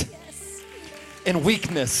best Yes. in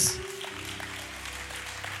weakness.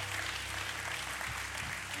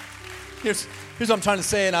 Here's what I'm trying to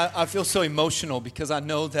say, and I feel so emotional because I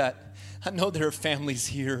know there are families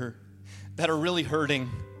here that are really hurting.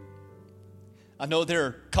 I know there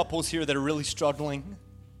are couples here that are really struggling.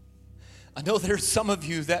 I know there's some of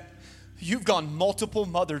you that you've gone multiple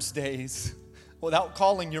Mother's Days without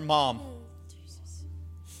calling your mom. Jesus.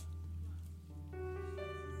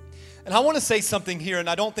 And I want to say something here, and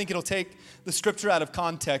I don't think it'll take the scripture out of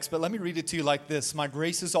context, but let me read it to you like this. My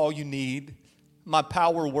grace is all you need. My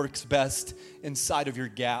power works best inside of your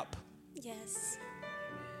gap. Yes.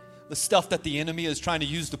 The stuff that the enemy is trying to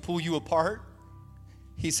use to pull you apart,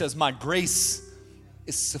 he says, my grace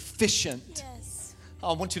is sufficient. Yes.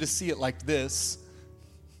 I want you to see it like this.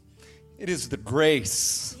 It is the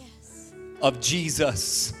grace Yes. of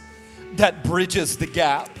Jesus that bridges the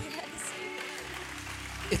gap. Yes.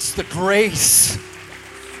 It's the grace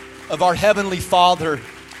of our Heavenly Father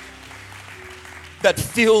that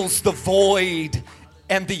fills the void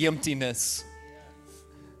and the emptiness.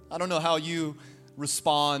 I don't know how you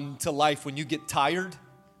respond to life when you get tired,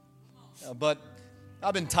 but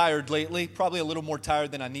I've been tired lately, probably a little more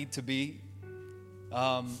tired than I need to be.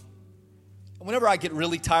 Whenever I get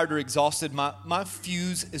really tired or exhausted, my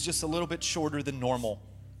fuse is just a little bit shorter than normal.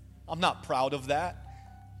 I'm not proud of that.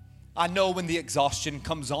 I know when the exhaustion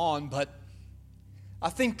comes on, but I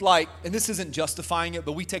think and this isn't justifying it,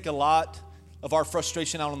 but we take a lot of our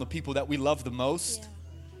frustration out on the people that we love the most. Yeah,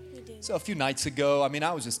 we do. So a few nights ago,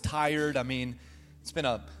 I was just tired. It's been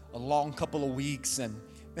a long couple of weeks, and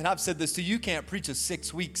I've said this to you, can't preach a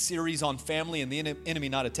 6-week series on family and the enemy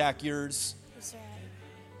not attack yours. That's right.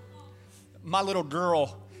 My little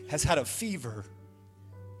girl has had a fever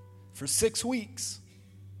for 6 weeks.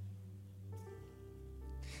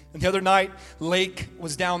 And the other night, Lake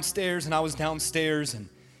was downstairs and I was downstairs, and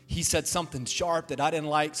he said something sharp that I didn't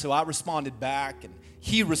like, so I responded back, and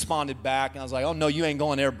he responded back, and I was like, oh no, you ain't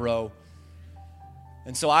going there, bro.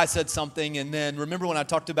 And so I said something, and then remember when I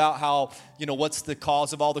talked about how, what's the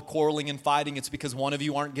cause of all the quarreling and fighting? It's because one of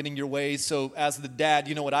you aren't getting your ways. So as the dad,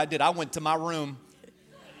 you know what I did? I went to my room.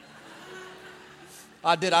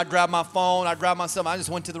 I grabbed my phone, I grabbed myself, I just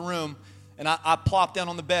went to the room, and I plopped down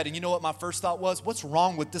on the bed. And you know what my first thought was? What's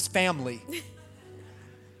wrong with this family?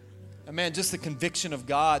 And man, just the conviction of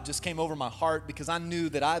God just came over my heart because I knew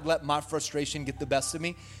that I'd let my frustration get the best of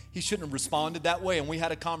me. He shouldn't have responded that way, and we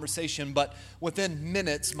had a conversation, but within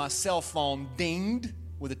minutes, my cell phone dinged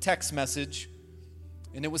with a text message,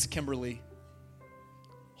 and it was Kimberly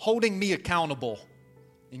holding me accountable.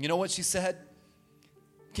 And you know what she said?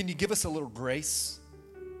 Can you give us a little grace?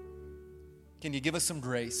 Can you give us some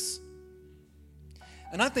grace?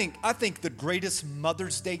 And I think the greatest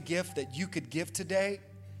Mother's Day gift that you could give today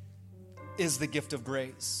is the gift of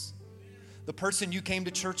grace. The person you came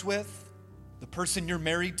to church with, the person you're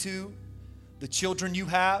married to, the children you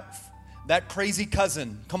have, that crazy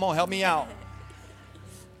cousin, come on, help me out.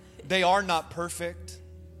 They are not perfect.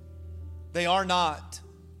 They are not.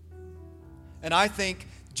 And I think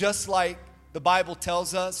just like the Bible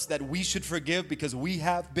tells us that we should forgive because we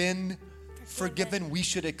have been forgiven, we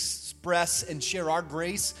should express and share our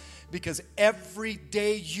grace because every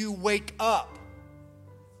day you wake up,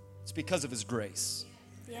 it's because of His grace.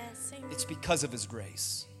 Yes, amen. It's because of His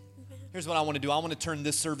grace. Here's what I want to do. I want to turn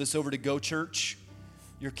this service over to Go Church.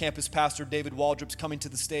 Your campus pastor, David Waldrop's coming to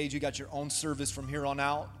the stage. You got your own service from here on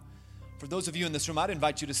out. For those of you in this room, I'd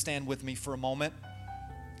invite you to stand with me for a moment.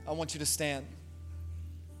 I want you to stand.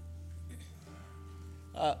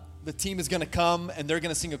 The team is going to come, and they're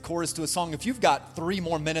going to sing a chorus to a song. If you've got 3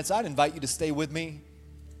 more minutes, I'd invite you to stay with me.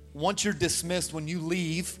 Once you're dismissed, when you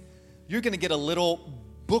leave, you're going to get a little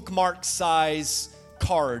bookmark size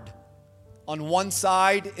card. On one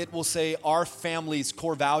side, it will say our family's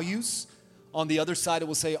core values. On the other side, it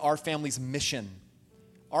will say our family's mission.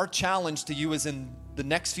 Our challenge to you is in the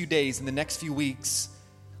next few days, in the next few weeks,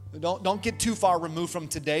 don't get too far removed from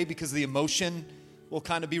today because the emotion will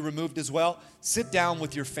kind of be removed as well. Sit down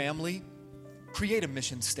with your family, create a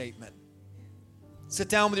mission statement. Sit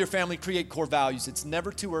down with your family, create core values. It's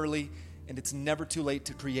never too early and it's never too late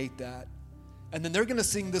to create that. And then they're going to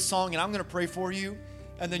sing this song and I'm going to pray for you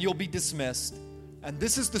and then you'll be dismissed. And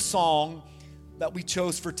this is the song that we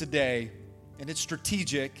chose for today, and it's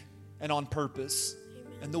strategic and on purpose.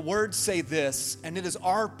 Amen. And the words say this, and it is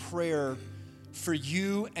our prayer for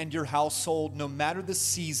you and your household, no matter the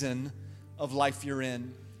season of life you're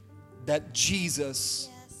in, that Jesus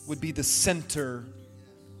would be the center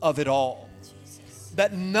of it all. Jesus.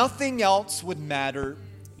 That nothing else would matter.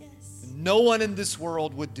 Yes. No one in this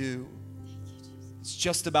world would do. It's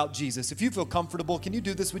just about Jesus. If you feel comfortable, can you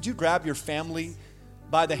do this? Would you grab your family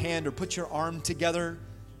by the hand or put your arm together,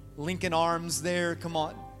 linking arms there? Come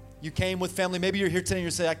on. You came with family. Maybe you're here today and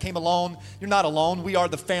you say, I came alone. You're not alone. We are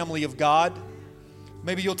the family of God.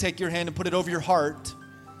 Maybe you'll take your hand and put it over your heart.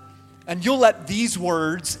 And you'll let these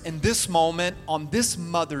words in this moment on this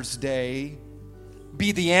Mother's Day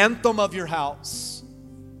be the anthem of your house.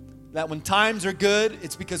 That when times are good,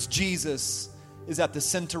 it's because Jesus is at the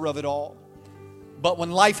center of it all. But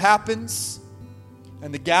when life happens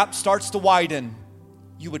and the gap starts to widen,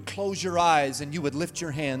 you would close your eyes and you would lift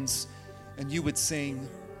your hands and you would sing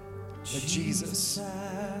that Jesus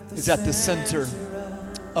is at the center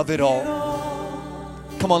of it all.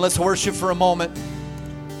 Come on, let's worship for a moment.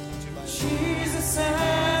 Jesus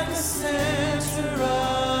at the center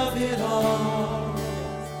of it all.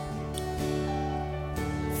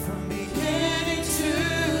 From beginning to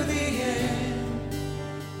the end,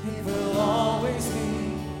 it will always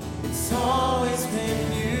be, it's always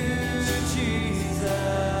been you, Jesus.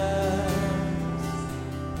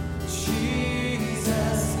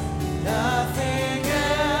 Jesus, nothing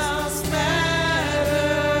else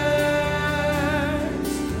matters.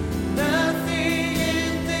 Nothing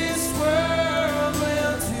in this world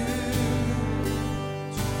will do.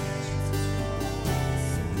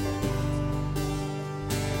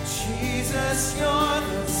 Jesus, you're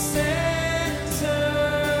the center.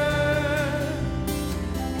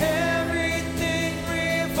 Everything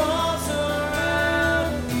revolves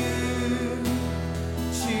around you.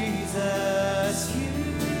 Jesus, you.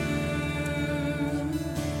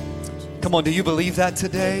 Come on, do you believe that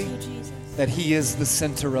today? Thank you, Jesus. That He is the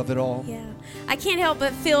center of it all? Yeah. I can't help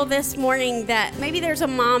but feel this morning that maybe there's a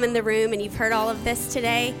mom in the room and you've heard all of this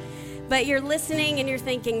today, but you're listening and you're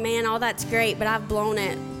thinking, man, all that's great, but I've blown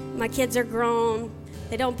it. My kids are grown.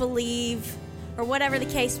 They don't believe, or whatever the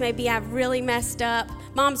case may be, I've really messed up.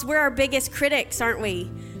 Moms, we're our biggest critics, aren't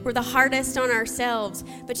we? We're the hardest on ourselves.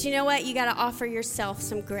 But you know what? You got to offer yourself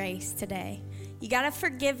some grace today. You got to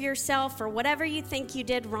forgive yourself for whatever you think you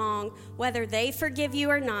did wrong, whether they forgive you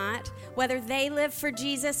or not, whether they live for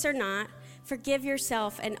Jesus or not. Forgive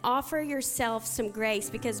yourself and offer yourself some grace,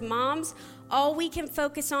 because moms, all we can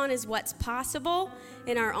focus on is what's possible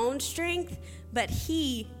in our own strength, but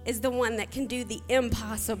He is the one that can do the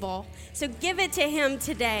impossible. So give it to Him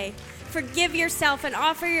today. Forgive yourself and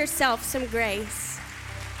offer yourself some grace.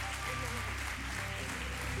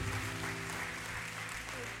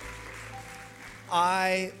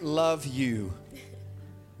 I love you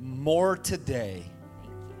more today,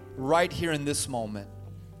 right here in this moment,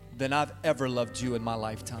 than I've ever loved you in my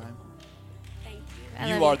lifetime. Thank you. I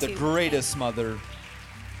You love are you the too. greatest mother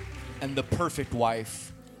and the perfect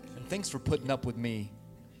wife. And thanks for putting up with me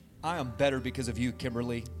I am better because of you,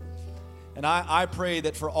 Kimberly. And I pray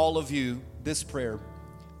that for all of you, this prayer,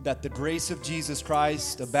 that the grace of Jesus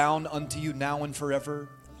Christ abound unto you now and forever,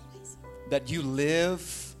 that you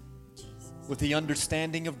live with the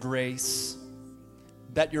understanding of grace,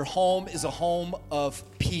 that your home is a home of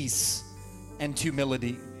peace and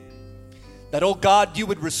humility, that, oh God, you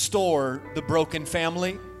would restore the broken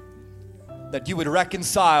family, that you would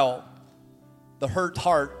reconcile the hurt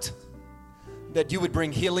heart, that you would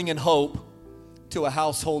bring healing and hope to a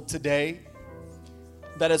household today,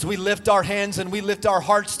 that as we lift our hands and we lift our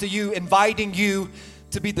hearts to you, inviting you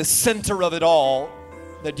to be the center of it all,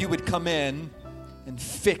 that you would come in and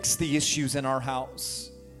fix the issues in our house.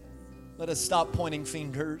 Let us stop pointing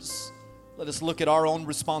fingers. Let us look at our own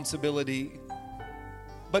responsibility.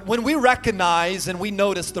 But when we recognize and we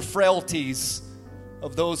notice the frailties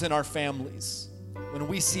of those in our families, when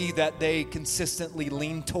we see that they consistently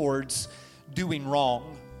lean towards doing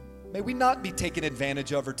wrong, may we not be taken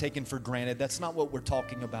advantage of or taken for granted. That's not what we're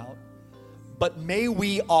talking about. But may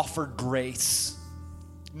we offer grace,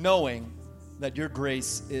 knowing that your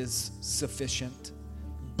grace is sufficient.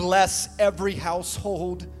 Bless every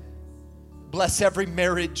household. Bless every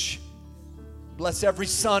marriage. Bless every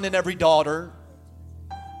son and every daughter.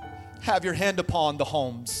 Have your hand upon the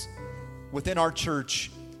homes within our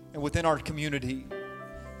church and within our community.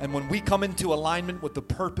 And when we come into alignment with the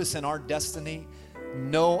purpose and our destiny,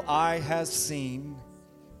 no eye has seen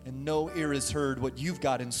and no ear has heard what you've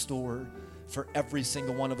got in store for every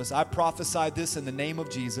single one of us. I prophesy this in the name of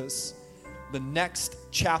Jesus. The next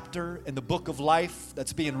chapter in the book of life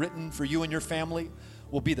that's being written for you and your family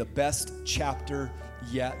will be the best chapter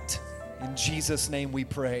yet. In Jesus' name we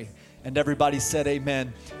pray. And everybody said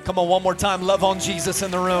amen. Come on, one more time. Love on Jesus in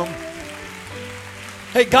the room.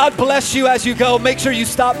 Hey, God bless you as you go. Make sure you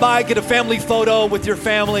stop by, get a family photo with your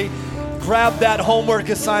family. Grab that homework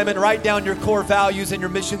assignment. Write down your core values and your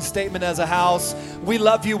mission statement as a house. We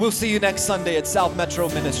love you. We'll see you next Sunday at South Metro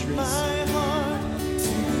Ministries.